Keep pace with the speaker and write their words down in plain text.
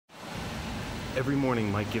Every morning,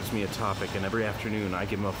 Mike gives me a topic, and every afternoon, I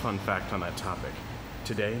give him a fun fact on that topic.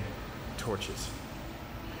 Today, torches.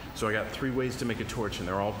 So I got 3 ways to make a torch, and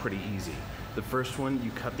they're all pretty easy. The first one,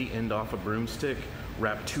 you cut the end off a broomstick,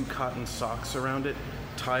 wrap 2 cotton socks around it,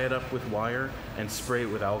 tie it up with wire, and spray it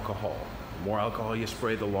with alcohol. The more alcohol you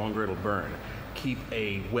spray, the longer it'll burn. Keep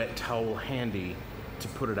a wet towel handy to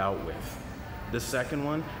put it out with. The second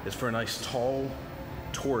one is for a nice tall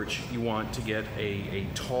torch. You want to get a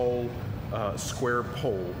tall square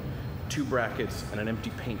pole, 2 brackets, and an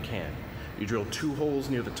empty paint can. You drill 2 holes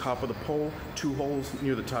near the top of the pole, 2 holes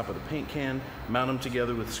near the top of the paint can, mount them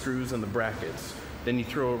together with screws and the brackets. Then you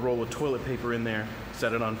throw a roll of toilet paper in there,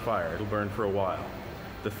 set it on fire. It'll burn for a while.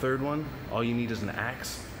 The third one, all you need is an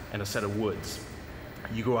axe and a set of woods.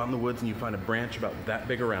 You go out in the woods and you find a branch about that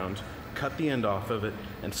big around, cut the end off of it,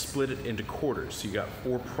 and split it into quarters. So you got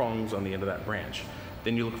 4 prongs on the end of that branch.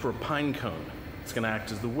 Then you look for a pine cone. It's gonna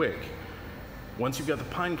act as the wick. Once you've got the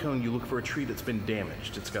pine cone, you look for a tree that's been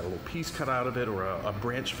damaged. It's got a little piece cut out of it, or a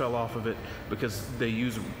branch fell off of it, because they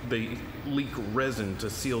leak resin to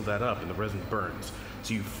seal that up, and the resin burns.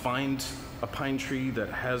 So you find a pine tree that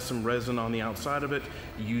has some resin on the outside of it,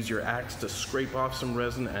 you use your axe to scrape off some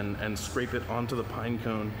resin and scrape it onto the pine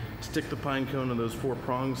cone, stick the pine cone in those 4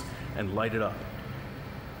 prongs, and light it up.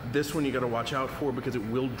 This one you gotta watch out for because it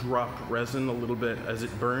will drop resin a little bit as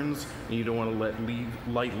it burns, and you don't wanna let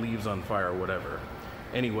light leaves on fire or whatever.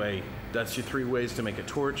 Anyway, that's your 3 ways to make a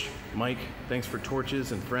torch. Mike, thanks for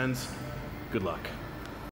torches, and friends, good luck.